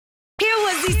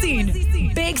the scene.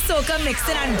 Big soca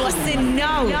mixing and busting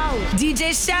now.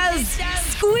 DJ Shelz,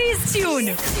 squeeze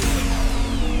tune.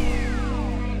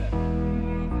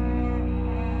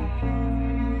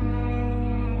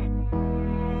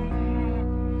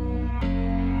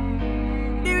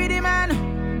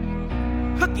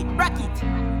 Rock it.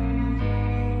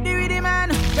 The rhythm man.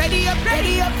 Ready up to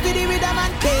the rhythm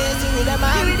and pace the rhythm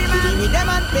man. To the rhythm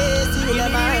and pace the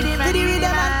rhythm man. To the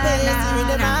rhythm and pace the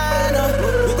rhythm man.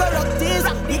 We go rock this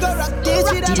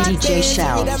rhythm and pace the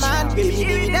rhythm man. Baby, the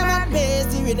rhythm and pace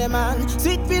the rhythm man.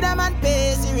 Sweet rhythm and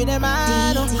pace the rhythm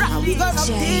man. And we go rock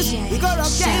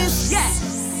this, yeah.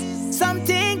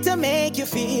 Something to make you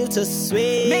feel to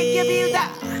sway. Make you feel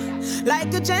that.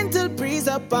 Like a gentle breeze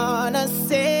upon a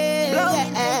sail,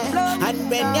 yeah. And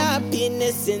when your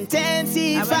happiness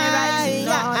intensifies,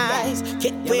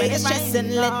 kick away the stress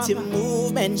and let your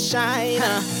movement shine.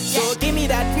 So give me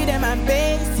that rhythm and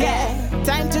bass, yeah.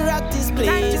 Time to rock this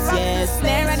place, yeah.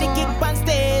 Snare and the kick on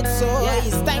stage, so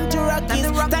it's time to rock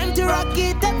it. Time to rock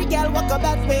it. Every girl walk up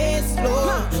that way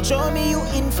slow. Show me you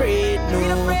in afraid, no.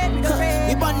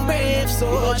 We born brave,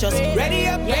 so just ready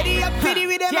up, for the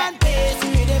rhythm and bass,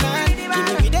 rhythm and. Give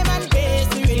me rhythm and bass,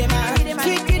 the rhythm man.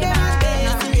 Sweet rhythm and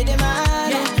bass, the rhythm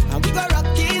man. And we go rock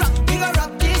this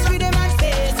rhythm and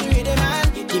bass, the rhythm man.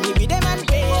 Give me rhythm and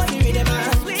bass, the rhythm man.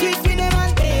 Sweet rhythm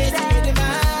and bass, the rhythm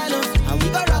man. And we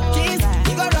go rock this,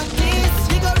 we go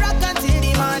rock until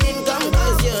the morning come.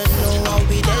 'Cause you know how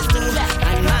we just do.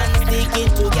 And man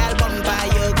sticking to gal bumper,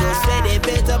 you go sweat a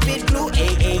bit up it blue.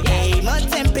 Ay. My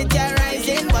temperature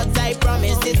rising, but I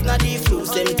promise it's not the flu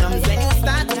symptoms when you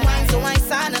start to whine, so I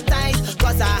sanitize.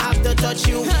 'Cause I have to touch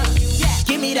you.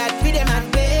 Give me that rhythm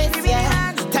and bass,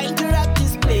 yeah. Time to rock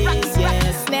this place,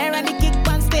 yeah. Snare and the kick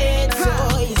on stage, so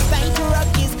it's time to rock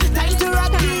this, time to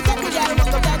rock it. Every girl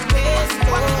walk up that bass,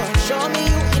 oh. Show me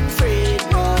you in afraid,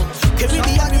 no.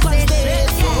 Caribbean on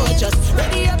stage, so just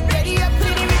ready up, for the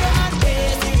rhythm and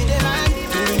bass, the rhythm and.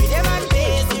 The rhythm and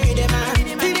bass, the rhythm and.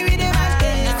 The rhythm and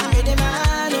bass, the rhythm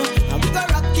and. And we go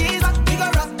rock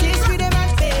this rhythm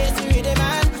and bass, the rhythm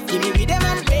and. Give me rhythm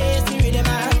and bass, the rhythm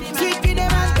and. Sweet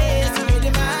rhythm and bass, the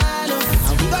rhythm and.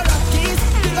 And we go rock this.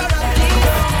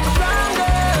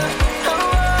 Stronger,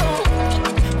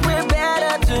 we're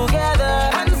better together.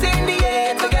 Hands in the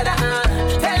air together,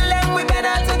 Tell them we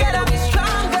better together. We're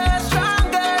stronger.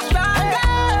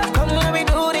 Come let me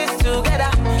do this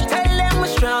together. Tell them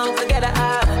we're strong together,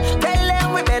 Tell them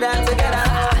we better together.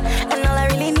 And all I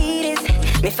really need is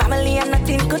me family and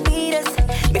nothing could need us.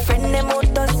 Me friend them out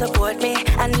to support me,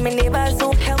 and me neighbors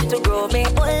who help to grow me.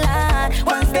 Oh Lord,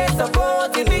 once they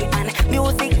supporting me, and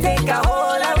music take a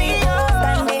hold of me.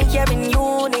 Standing here in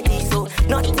unity, so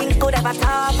nothing could ever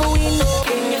topple we know.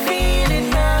 Can you feel it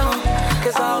now?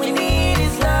 'Cause all we need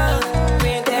is love.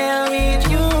 We're there with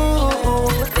you.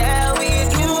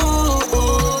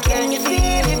 Can you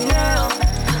feel it now?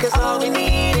 'Cause all we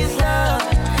need is love.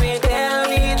 We're there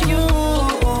with you.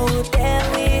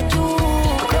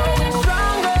 Growing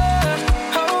stronger,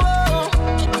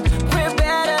 we're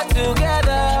better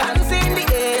together. Hands in the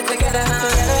air together.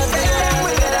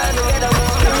 We're better together.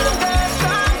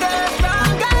 Stronger.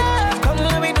 Come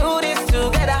let me do this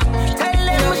together. Tell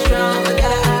them we're strong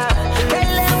together.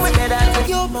 Tell them we're better together.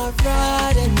 You're my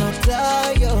ride and my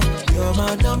tire. You're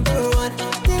my number one.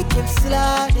 They keep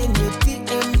sliding your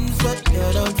DMs, but you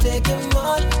don't take them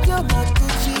on. You're my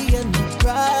Gucci and my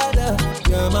Prada.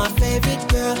 You're my favorite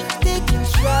girl. They can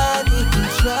try,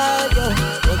 yo,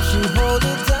 but you hold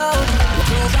it down.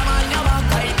 Close them on your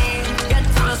back, I need. Get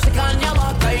sick on your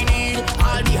back, I need.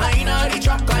 All behind all the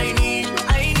truck, I need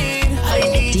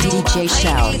DJ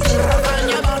Shelz. on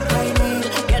your back, I need.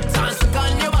 Get sick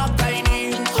on your back, I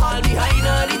need. All behind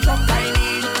all the truck, I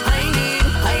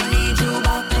need you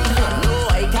back. No,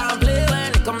 I can't play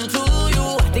when it comes to you.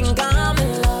 I think I'm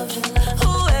in love.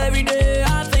 Oh, every day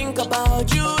I think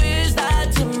about you. Is that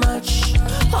too much?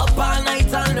 Up all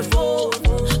night on the phone.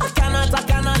 I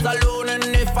cannot alone. And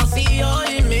if I see your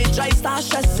image, I start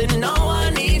stressing. Now I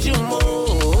need you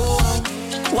more.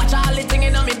 Watch all the thing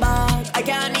in on me bag. I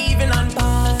can't even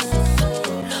unpack.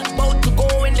 About to go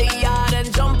in the yard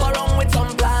and jump around with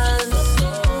some plans.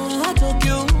 I took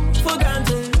you for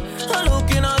granted. I'm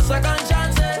looking on second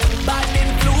chances. Bad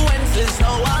influences,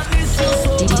 now I miss you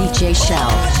so DJ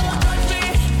Shelz.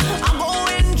 I'm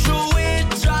going through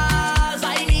withdrawals.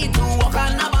 I need to walk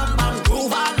on a bam bam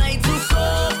groove all night to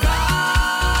SOCA.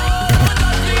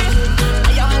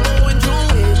 I am going through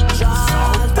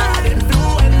withdrawals. Bad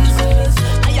influences.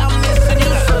 I am missing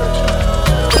you so.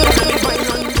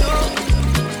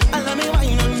 Let me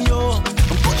wine on you.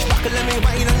 Push back, let me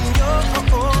wine on you.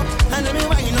 And let me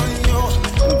wine on you.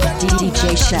 DJ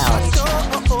Shelz.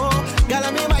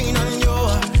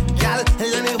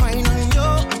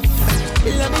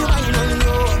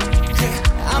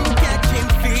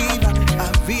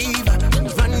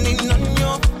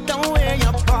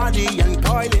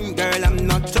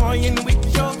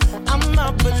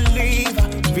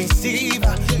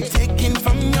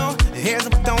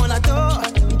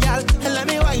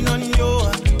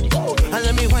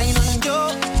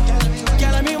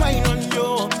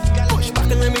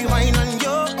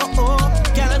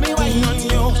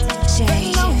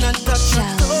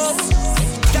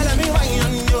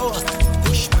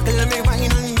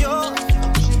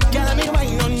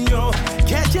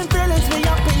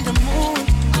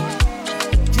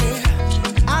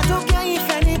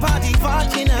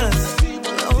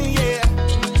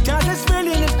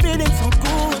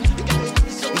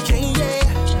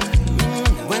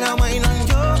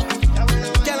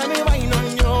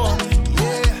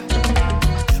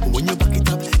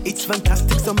 It's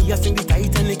fantastic, so me a sing the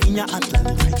Titanic in your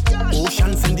Atlantic.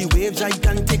 Oceans and the waves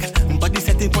gigantic, body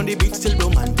setting on the beach still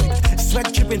romantic.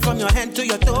 Sweat dripping from your head to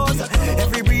your toes.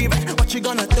 Every breath, what you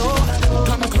gonna do?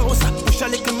 Come closer, push a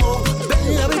little more.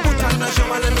 Bend your put on the show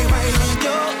and let me wine on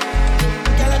you.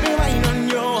 Girl, let me wine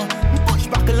on you. Push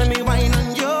back and let me wine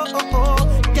on you.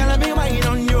 Girl, let me wine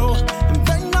on you.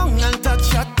 Bend down and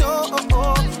touch your toe.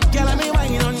 Girl, let me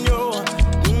wine on you.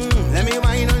 Let me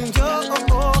wine on you.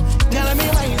 Girl, let me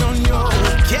wine on you.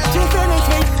 Can't you finish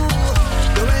me?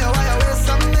 The way you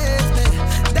waist amaze me.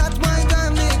 That might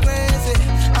drive me crazy.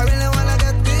 I really wanna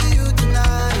get with you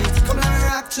tonight. Come let me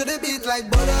rock to the beat like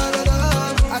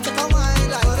ba-da-da-da. I take a wine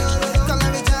like ba-da-da-da. Come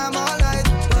let me jam all night.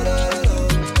 Ba-da-da-da.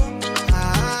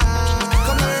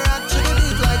 Come let me rock to the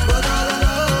beat like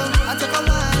ba-da-da-da. I take a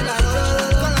wine like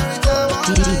ba-da-da-da. Come let me jam all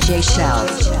night. DJ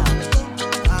Shelz.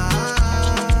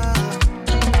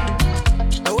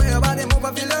 The way your body move, I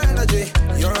feel your energy.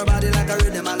 Your body like a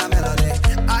rhythm and a melody.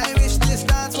 I wish this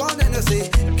dance won't end, you see.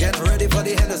 Get ready for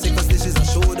the Hennessy, cause this is a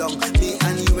showdown. Me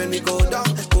and you when we go down.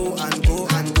 Go and go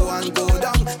and go and go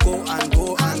down. Go and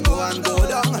go and go and go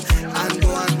down. And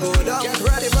go and go down. Get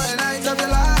ready for the night of your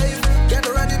life. Get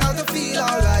ready now to feel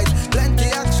alright. Plenty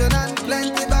action and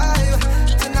plenty vibe.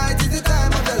 Tonight is the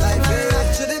time of your life. We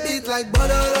rock to the beat like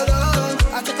ba-da-da-da.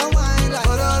 I take a wine like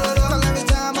ba-da-da-da. Come let me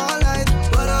jam all night.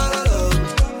 Ba-da-da-da.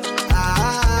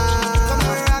 Come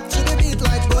let me rock to the beat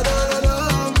like ba-da-da-da.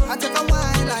 I take a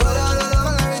wine like ba-da-da-da.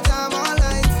 Come let me jam all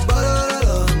night.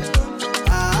 Ba-da-da-da.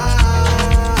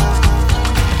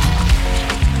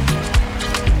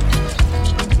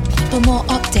 For more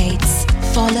updates,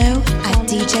 follow at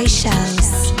DJ Shelz.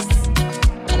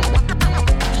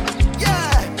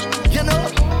 Yeah, you know,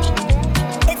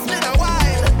 it's been a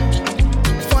while.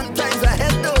 Fun times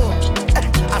ahead though.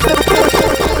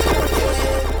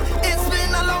 It's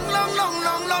been a long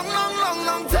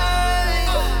time.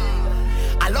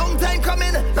 A long time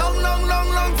coming,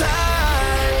 long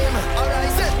time.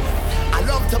 Alright, sit. I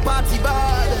love to party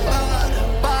bad,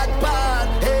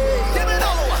 hey. Give me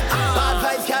now. Bad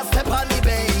vibes can't step on the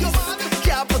bass.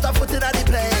 Can't put a foot in the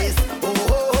place.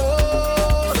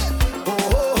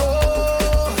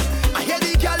 I hear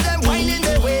the girl them whining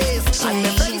their waist. And the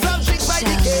friends have drinks by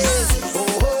the case.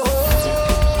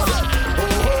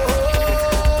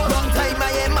 Long time I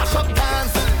hear mash up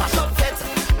dance, mash up fet,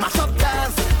 mash up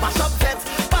dance, mash up fet.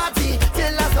 Party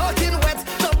till I soaking wet.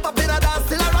 Jump up in a dance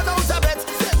till I run out of breath.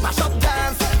 Mash up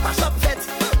dance, mash up fet,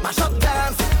 mash up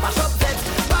dance, mash up fet.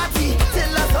 Party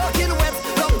till I soaking wet.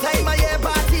 Long time I hear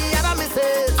party and I miss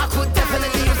it. I could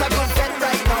definitely use a good fet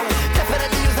right now.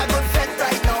 Definitely use a good fet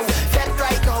right now. Fet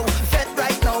right now, fet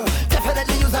right now.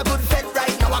 Definitely use a good fet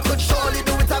right now. I could surely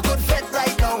do it a good fet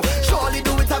right now. Surely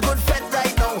do it a good fet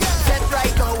right now. Fet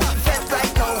right now, fet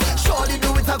right now. Surely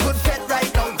do it a good fet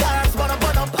right now. Dance, bun up,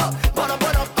 and up, and up,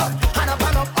 and up.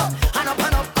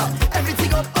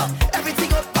 Everything up,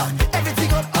 everything up,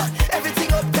 everything up,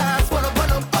 everything up. Dance, bun up,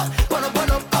 and up, and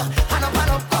up,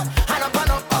 and up.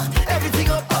 Everything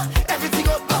up, everything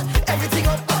up, everything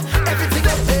up, everything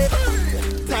up.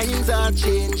 Times are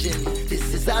changing.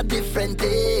 This is a different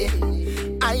day.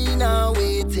 I ain't now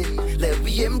waiting. Let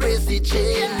we embrace the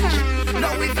change.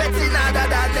 Now we getting harder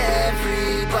than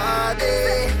everybody.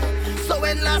 So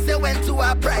when last I went to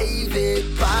a private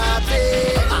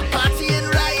party, I'm partying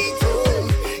right home.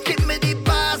 Give me the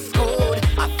passcode.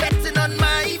 I'm fetting on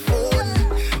my phone.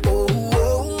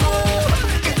 Oh.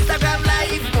 Instagram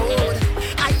live mode.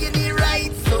 I in the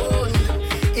right zone.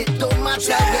 It don't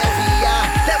matter where we are.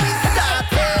 Then we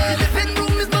started. Living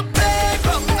room is my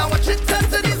playground. I watch it turn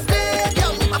to the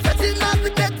stadium. I'm fetting out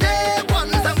with the day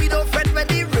ones, and we don't fret when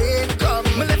the rain comes.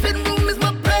 My living room is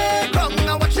my playground.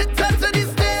 I watch it turn to the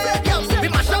stadium. We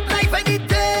mash up like when the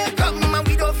day come, and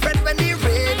we don't fret when the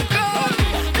rain comes.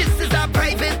 This is a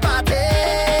private party,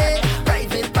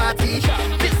 private party.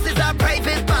 This is a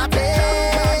private party.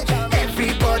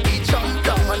 Everybody jump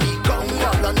down on the ground,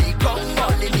 all on the ground,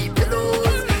 all in the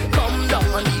pillows. Come down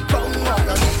on the ground, all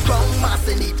on the ground, mass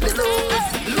in the pillows.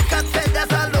 Look at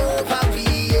feathers all over we,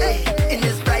 in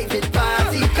this private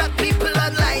party. Look at people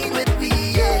online with we,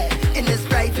 in this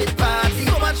private party.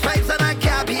 So much vibes and I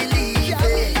can't believe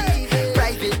it.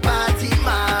 Private party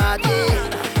mad,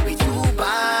 we too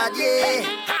bad,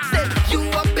 Say you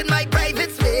up in my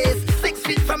private space, 6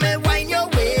 feet from me, wind your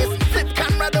waist. Flip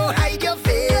camera, don't hide your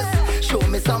face. Show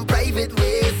me some private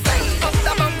ways. Sign up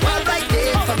the bumper right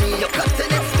there for me. You're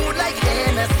cutting it smooth like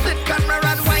Dennis. Flip camera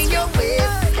and wind your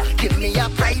waist. Give me a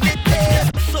private day.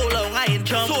 So long I ain't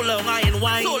jump, so long I ain't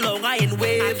wine, so long I ain't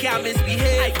wave. I can't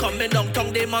misbehave. I coming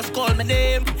downtown, they must call my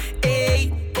name.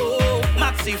 Hey, oh, my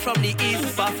taxi from the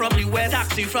east, but from the west,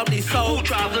 taxi from the south. Who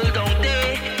travel down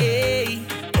there? Hey,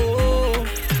 oh.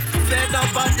 Fed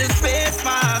up on this face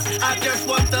mask. I just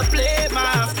want to play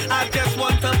mask. I just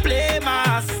want to play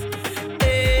mask.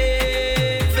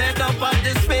 Hey, fed up on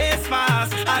this face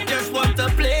mask. I just want to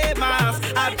play mask.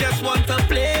 I just want to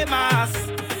play mask.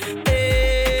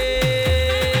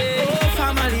 Hey, oh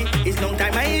family, it's long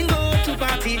time I ain't go to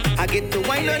party. I get to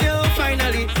wine on you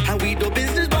finally, and we do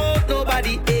business about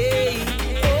nobody. Hey,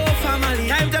 oh family,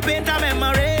 time to paint a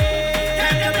memory.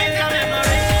 Time to paint a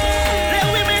memory. Let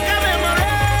we make a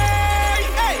memory.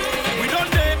 Hey, we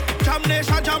done there. Jam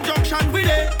Nation, Jam Junction, we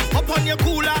there. Up on your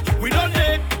cooler, we done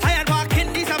there. Tired walk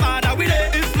in the savannah, we there.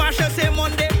 If Marshall say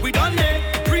Monday, we done there.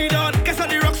 Pre-done, guess on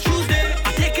the rocks Tuesday.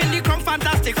 I take in the crumb,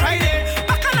 fantastic Friday.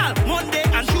 Bacchanal, Monday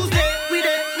and Tuesday, we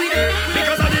there, we there.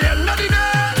 Because at the end of the day,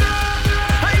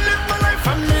 I live my life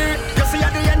for me. You see,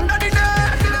 at the end of the day,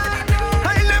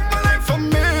 I live my life for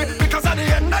me. Because at the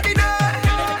end of the day,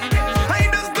 I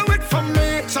just do it for me.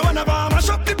 So whenever I mash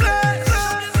up the place,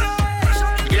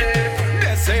 yeah,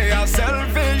 they say I'm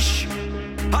selfish.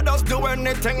 I just do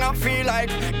anything I feel like.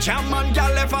 Jam and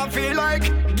gal if I feel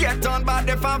like. Get on bad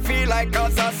if I feel like.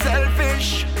 Cause I'm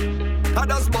selfish. I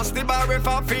just bust the bar if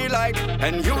I feel like.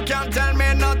 And you can't tell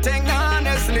me nothing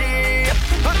honestly.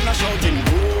 I'm not shouting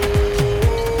whoa.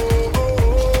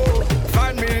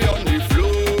 Find me on the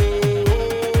floor.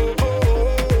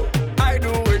 I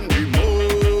do in the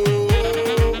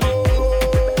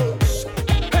most.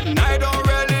 And I don't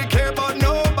really care about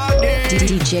nobody.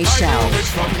 DJ Shelz. It's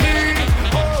from me.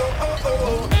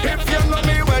 If you know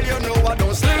me well, you know I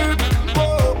don't sleep.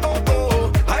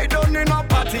 I don't need no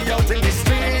party out in the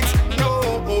streets. No,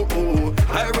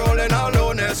 I rollin'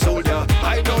 alone as soldier.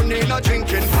 I don't need no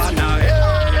drinking partner.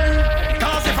 Hey.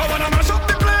 Cause if I wanna mash up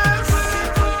the place,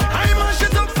 I mash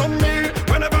it up for me.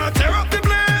 Whenever I tear up the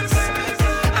place,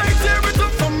 I tear it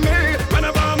up for me.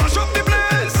 Whenever I mash up the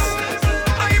place,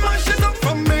 I mash it up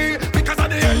for me. Because at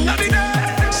the end of the day,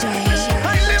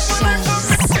 I live my life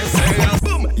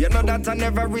for me. You know that I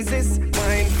never resist,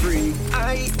 mind free,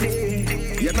 I did.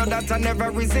 You know that I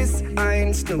never resist, I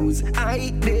ain't snooze,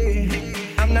 I did.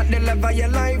 I'm not the love of your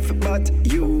life, but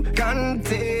you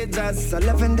contagious. I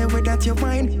love in the way that you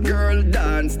whine, girl,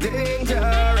 dance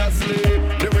dangerously.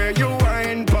 The way you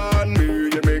whine pon me,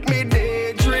 you make me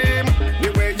daydream.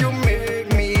 The way you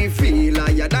make me feel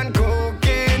higher than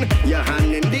cocaine. Your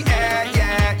hand in the air,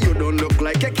 yeah. You don't look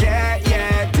like a cat,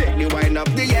 yeah. Take the wine up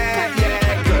the air,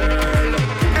 yeah, girl.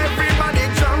 Everybody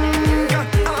drunk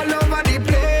all over the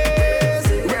place.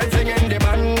 We're singing the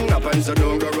man up and so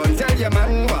don't go run tell your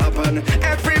man what happened.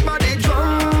 Everybody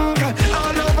drunk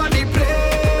all over the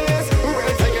place.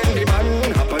 We're singing the man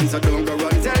up and so don't go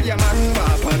run tell your man what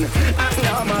happened. As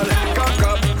normal, cock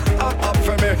up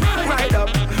for me.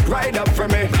 Ride up for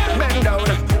me. Bend down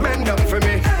for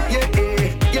me. Yeah,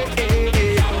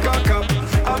 cock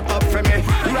up for me.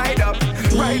 Ride up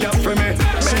for me.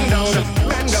 Bend down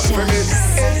for me.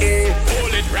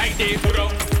 Hold it right there, go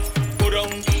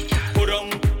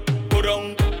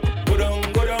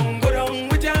down,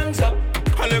 with your hands up.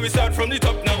 And let me start from the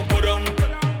top now. Go down,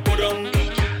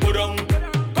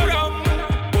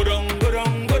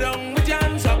 with your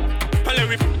hands up. And let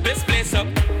me put this place up.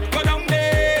 Go down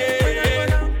there,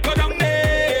 go down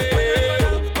there,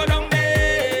 go down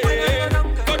there,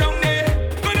 go down there,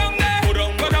 go down there, go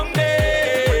down, go down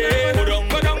there, go down,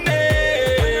 go down there,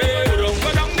 go down,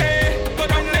 go down there, go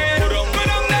down there, go down, go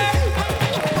down there.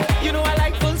 You know I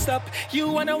like full stop. You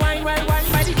wanna wine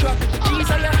by the truck. Jeez,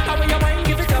 how will you wine?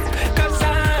 Give it up. Cause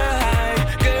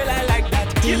girl, I like that.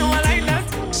 You know I like that.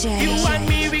 You and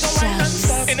me, we gon' wine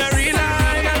non-stop. In a real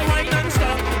life, I'll wine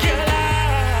non-stop. Girl,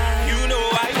 you know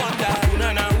I want that.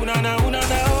 Una-na,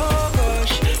 oh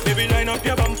gosh. Baby, line up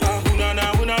your bumper.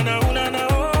 Una-na,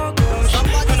 oh gosh.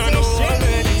 And I know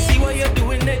already. See what you're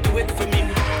doing, they do it for me.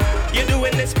 You're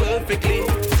doing this perfectly.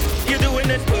 You're doing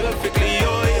it perfectly,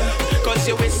 oh yeah. Cause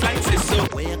your waistline says so.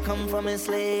 Where you come from, Miss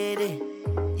Lady?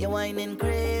 You're whining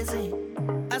crazy.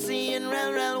 I see you in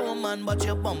real woman, but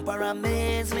your bumper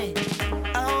amaze me.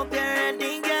 I hope you're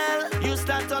ready, girl. You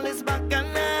start all this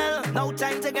bacchanal. No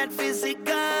time to get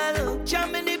physical.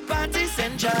 Jam in the party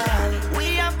central.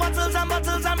 We have bottles and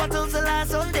bottles and bottles to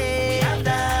last all day. We have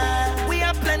that. We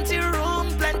have plenty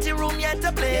room yet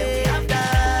to play. We have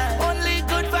that. Only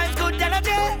good vibes, good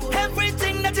energy.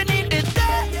 Everything that you need is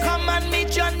there. Come and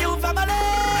meet your new family.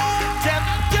 Tell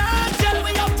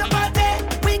we out to party.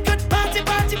 We could party.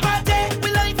 We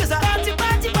life is a party.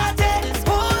 This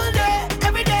whole day,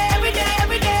 every day.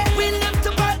 We live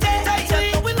to party.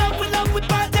 We love, we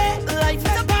party. Life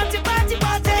is a party.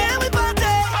 Yeah, we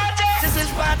party. This is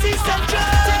party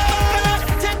central.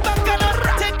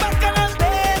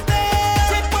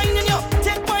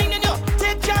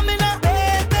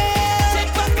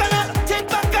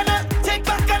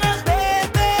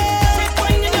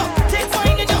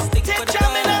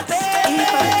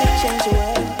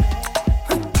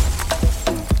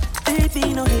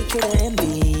 be no hatred or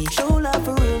envy. Show love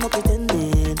for real, no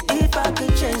pretending. If I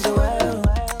could change the world,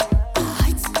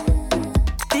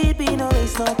 there'd be no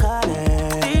race, no color.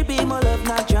 There'd be more love,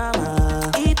 not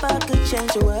drama. If I could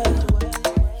change the world,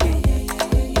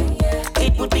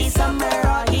 it would be somewhere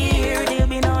out here. There'd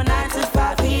be no 9 to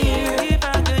 5 here. If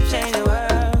I could change the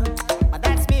world, but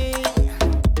that's me.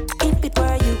 If it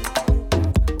were you,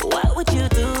 what would you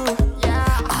do?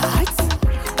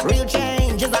 Real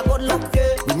change is a good look.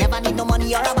 We never need no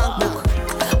money or a bank book.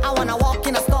 I wanna walk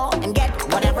in a store and get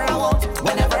whatever I want,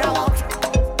 whenever I want.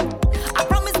 I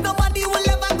promise nobody will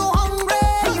ever go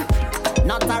hungry.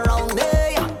 Not around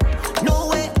there. No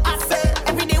way, I say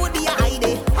every day would be a high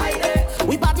day.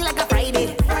 We party like a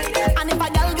Friday. And if a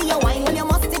girl give you wine, well you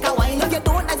must take a wine. If you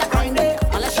don't, there's a crime day.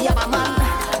 Unless she have a man,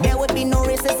 there would be no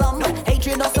racism,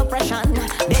 hatred or suppression.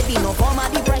 There'd be no form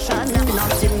of depression.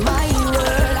 Not in my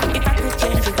world. If I could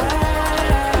change the world.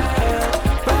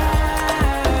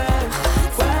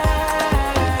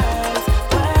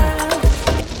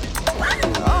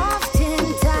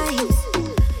 Oftentimes,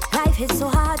 life hits so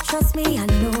hard. Trust me, I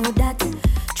know that.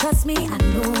 Trust me, I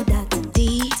know that.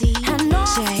 And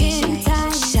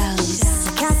oftentimes,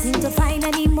 I can't seem to find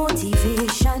any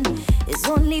motivation. It's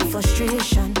only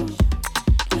frustration.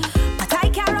 But I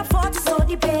can't afford to slow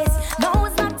the pace. Now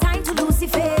it's not time to lose the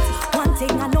faith. One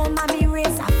thing I know, mommy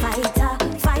race a fighter.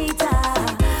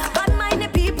 But mind the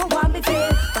people want me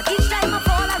fail. But each time I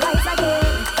fall, I rise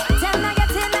again. Till I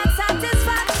get in that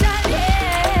satisfaction,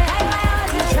 yeah. I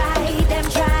always try. Them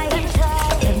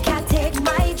can't take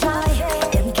my joy.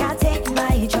 Them can't take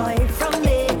my joy from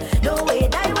me. No way,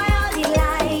 that why all the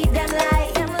lie.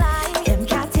 Them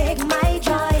can't take my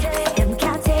joy. Them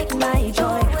can't take my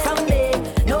joy from me.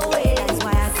 No way, that's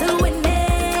why I still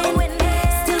winning.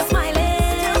 Still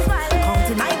smiling.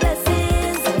 Counting my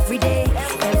blessings every day.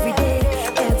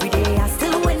 I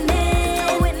still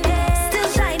winning. Still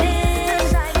shining.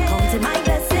 Counting my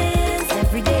blessings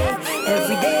every day.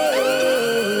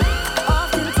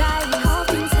 Oftentimes,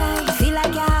 you feel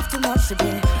like you have too much to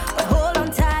bear. But hold on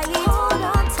tight.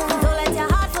 Don't let your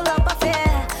heart fill up a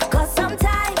fear. 'Cause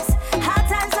sometimes, hard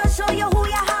times will show you who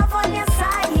you have on your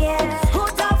side, yeah. Who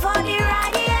tough for the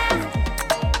ride, yeah.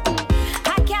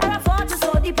 I can't afford to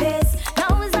slow the pace.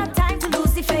 Now is not time to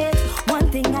lose the faith. One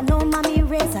thing I know, mommy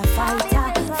raise a fighter.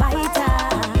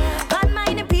 But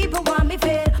mind the people want me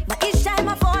fail. But each time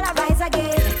I fall, I rise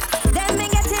again. Then me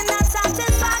getting that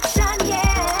satisfaction,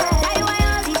 yeah. That why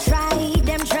all the try.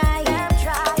 Them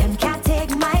can't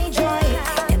take my joy.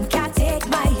 Them can't take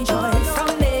my joy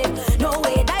from me. No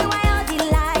way, that why all the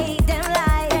lie.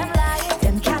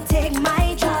 Them can't take my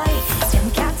joy. Them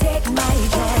can't take my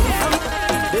joy from me.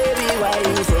 Baby, why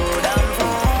you so damn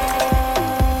far?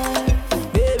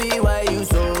 Baby, why you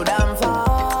so damn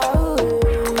far?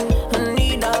 I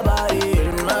need nobody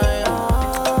in my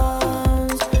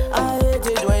arms. I hate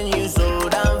it when you so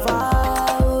damn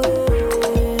far.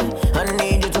 I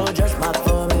need you to just back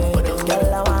for me.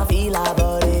 Girl, I wanna feel our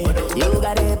body. You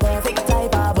got a perfect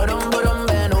type of bottom,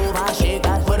 bend over, shake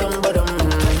that bottom.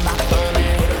 Back for me,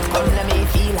 come let me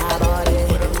feel our body.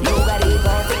 You got a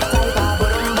perfect type of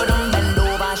bottom, bend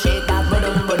over, shake that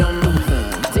bottom.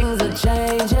 Things are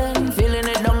changing, feeling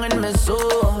it down in my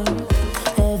soul.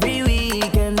 Every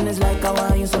weekend is like I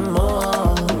want you some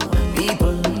more.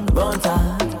 People won't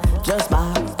talk, just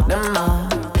back them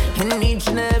up. In each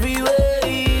and every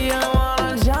way, I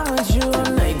wanna jam with you.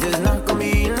 Night is not gonna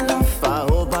be enough. I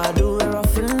hope I do it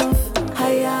rough enough.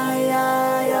 Hi,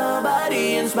 your body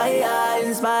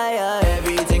inspire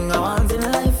everything I want in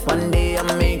life. One day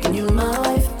I'm making you my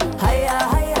wife. Hi,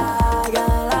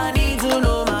 girl, I need to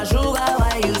know my sugar.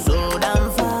 Why you so damn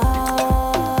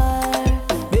far?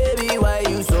 Baby, why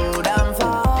you so damn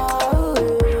far?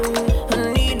 I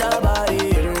need nobody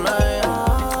in my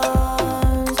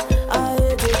arms. I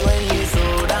hate it when you so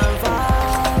damn far.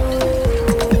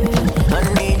 I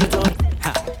need you to.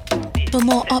 For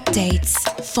more updates,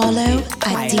 follow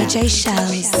at DJ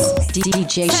Shelz.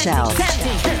 DJ Shelz.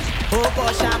 Oh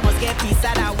gosh, I must get piece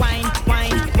of that wine.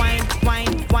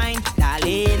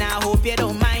 Darling, I hope you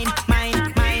don't mind.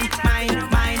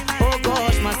 Oh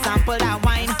gosh, must sample that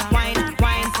wine.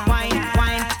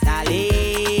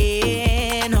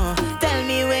 Darling, tell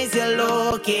me where's your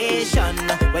location?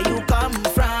 Where you come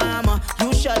from?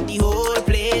 You shut the whole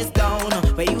place down.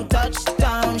 Where you touch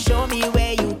down, show me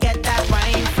where you get that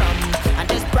wine from. And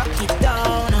just rock it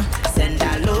down. Send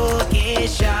that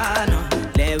location.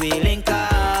 Let we link up.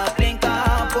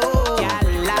 Oh,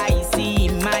 girl, I see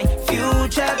my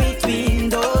future between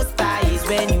those thighs.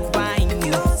 When you wine,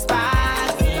 you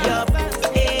spark me up.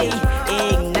 Hey,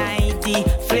 ignite the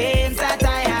flames that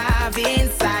I have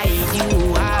inside.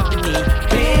 You have me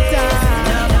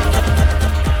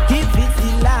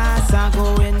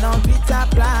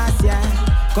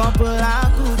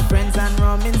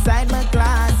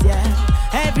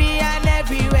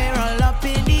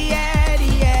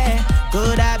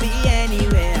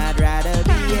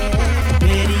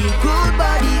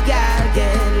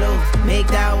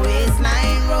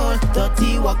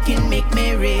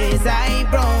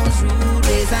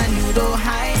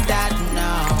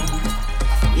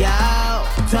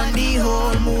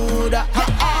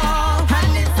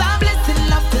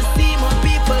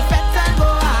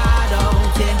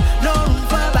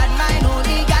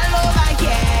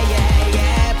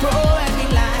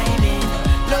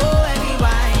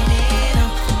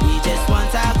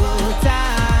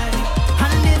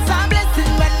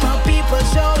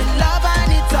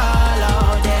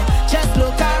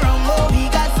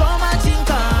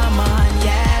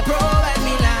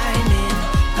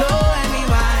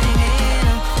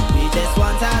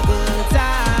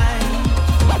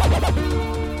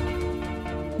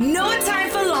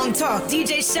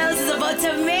DJ Shelz is about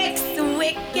to mix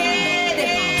wicked.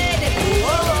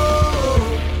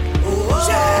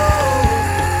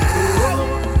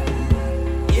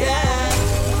 Yeah.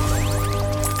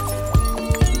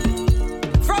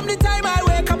 From the time I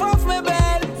wake up off my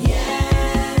bed,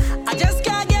 yeah, I just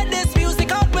can't get this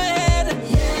music out my head.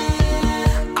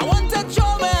 Yeah, I want to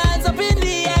throw my hands up in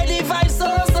the air. The vibe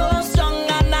so strong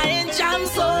and I ain't jam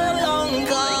so long.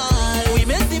 Cause we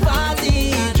miss the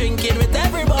party, drinking with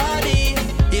everybody.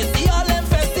 You see all them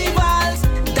festivals,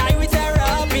 die with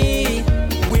therapy.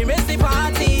 We miss the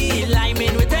party,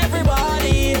 liming with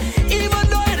everybody. Even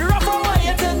though it's rough, I want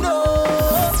you to know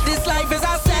this life is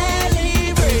a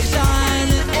celebration.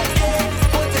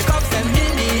 Put your cups and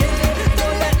in the air,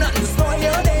 don't let nothing spoil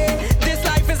your day. This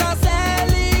life is a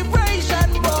celebration,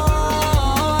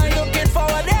 boy. Looking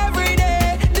forward every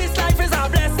day. This life is a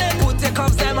blessing. Put your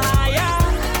cups them higher,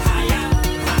 higher,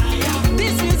 higher.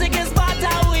 This music is part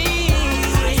of we.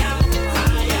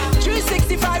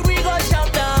 365 we go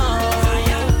shout down.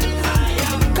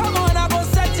 Come on, I go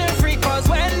set you free. Cause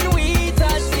when we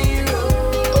touch the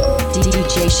road,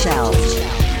 DJ Shelz.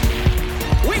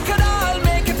 we could all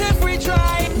make it if we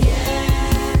try.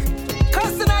 Yeah.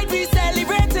 Cause tonight we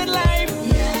celebrating life.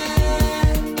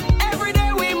 Yeah. Every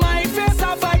day we might face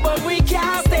a fight, but we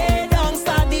can't stay down.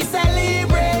 Start the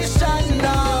celebration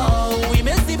now. We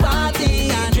miss the party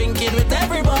and drinking with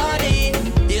everybody.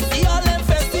 You see all them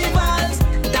festivals,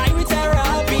 die with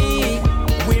therapy.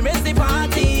 We miss the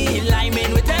party,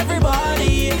 liming with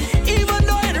everybody. Even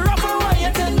though it's rough, I want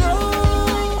you to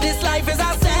know this life is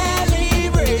a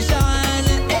celebration.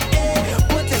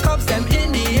 Put your cups them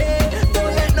in the air,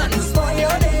 don't let nothing spoil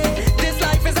your day. This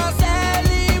life is a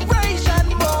celebration,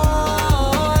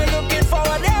 boy. Looking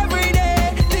forward every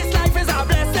day. This life is a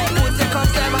blessing. Put your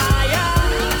cups them higher.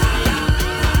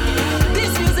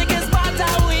 This music is part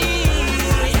of we.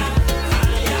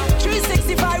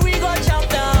 365 we go jump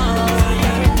down.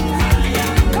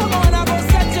 Come on, I go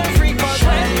set you free. Cause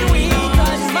when we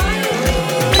touch my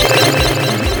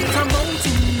Come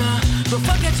mountain, don't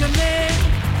forget your name.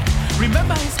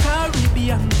 Remember his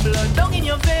Caribbean blood down in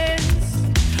your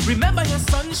veins. Remember your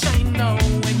sunshine now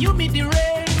when you meet the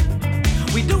rain.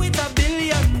 We do it a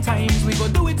billion times, we go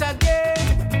do it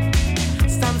again.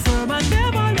 Stand firm and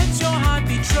never let your heart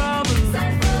be troubled.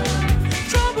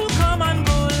 Trouble come and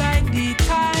go like the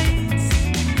tides.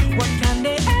 What can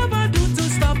they ever do to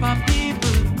stop our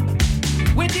people?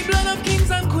 With the blood of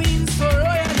kings and queens so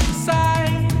royal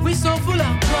inside, we so full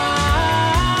of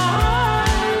pride.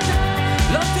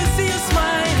 Love to see you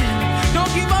smiling,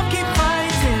 don't give up, keep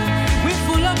fighting. We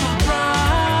full of our pride.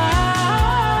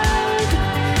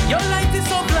 Your light is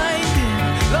so blinding,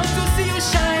 love to see you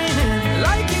shining.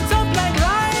 Light it up like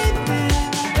lightning.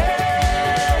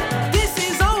 This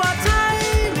is our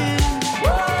timing.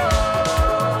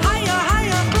 Higher,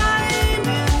 higher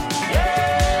climbing.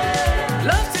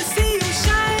 Love to see you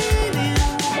shining.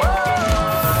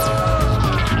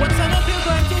 What's on up, you're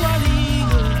going to an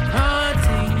eagle.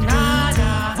 Nothing,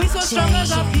 nada. We so strong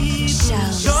as a people.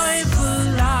 Shelz. Joyful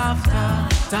laughter.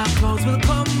 Dark clouds will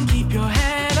come, keep your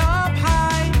head up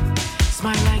high.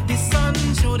 Smile like the sun,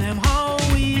 show them how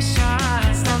we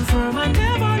shine. Stand firm and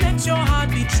never let your heart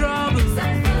be troubled.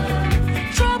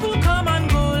 Trouble come and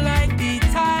go like the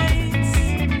tides.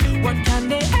 What can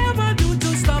they ever do to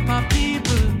stop our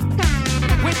people?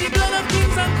 With the blood of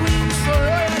kings and queens so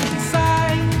royal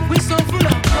inside, we so full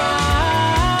of pride.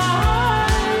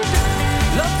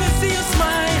 Love to see you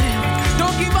smiling,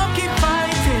 don't give up, keep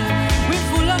fighting. We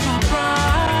full of our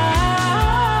pride.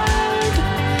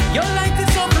 Your light is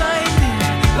so blinding,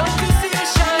 love to see you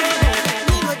shining.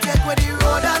 We go take with the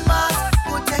road and mass,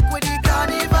 go take with the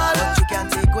carnival. But you can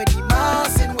take with the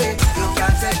massing way, you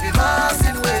can take the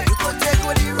massing way. You go take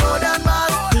with the road and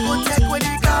mass, go take with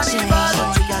the carnival.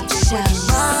 But you can take with the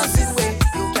massing way,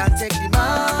 you can take the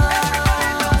mass.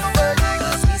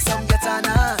 Cause we some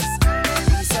getanas,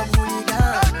 we some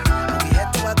hooligans. And we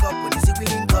head to a cup when the we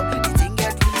link up, the thing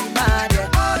get really mad. Yeah.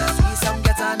 Cause we some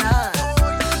getanas,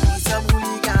 we some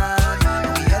hooligans.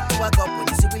 And we head to a cup when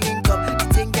the we link up, the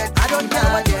thing get I don't care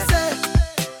what you say.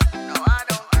 No, I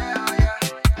don't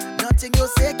care. Nothing you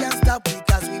say can stop we,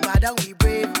 cause we bad and we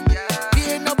brave. We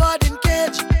ain't nobody in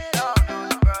cage.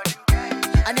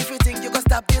 And if you think you can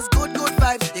stop this good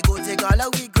vibes, they go take all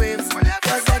of we graves.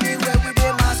 Cause anywhere we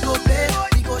dey mask go play,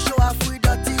 we go show off we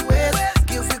dirty ways.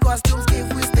 Give we costumes,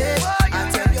 give we stage. I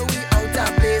tell you we out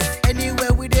of place.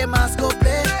 Anywhere we dey mask go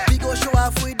play, we go show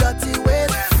off we dirty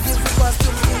ways. Give we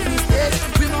costumes, give we stage.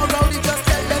 We no rowdy, just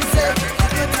tell them say. You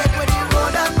can take with the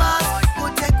road and mask, go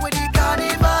take with the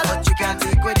carnival. But you can't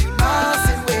take with the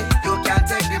massing way, you can't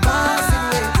take the massing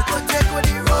way. You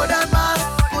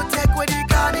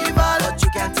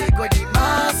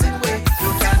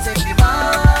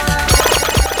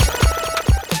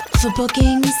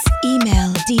bookings,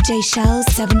 email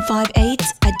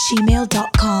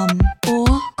djshells758@gmail.com or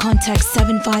contact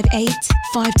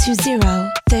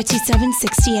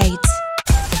 758-520-3768.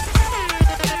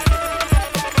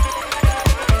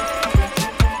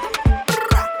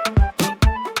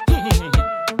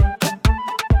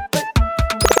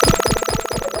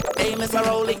 Mr.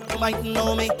 Rowley, you might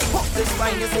know me. Hope this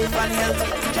fine is safe and healthy.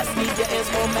 Just need your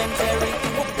ears momentary.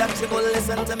 Hope that you go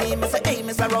listen to me. Me say, hey,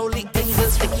 Mr. Rowley, things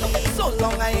is sticky. So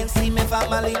long I ain't seen me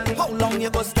family. How long you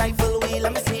go stifle we?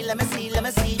 Let me see, let me see, let me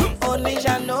see. Oh,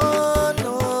 Nisha, no.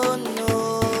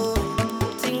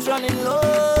 Things running low.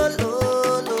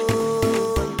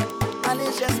 And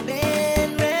it's just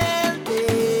been real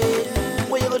big.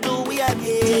 What you gonna do, we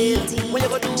again. What you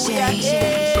gonna do, we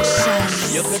again.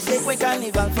 You could take away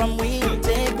carnival from we,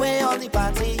 take away all the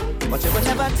party, but you will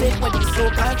never take away the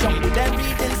SOCA jump with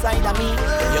everything inside of me.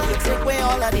 You could take away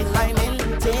all of the liming,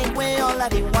 take away all of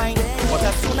the wine, but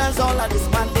as soon as all of this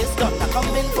man is done, I'm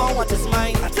coming for what is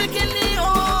mine. I'm taking the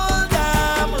old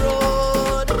damn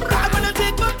road. I'm gonna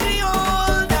take back the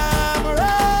old damn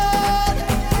road.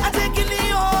 I'm taking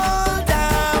the old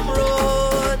damn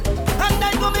road, and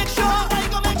I go make sure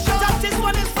that this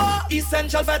one is for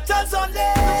essential veterans only.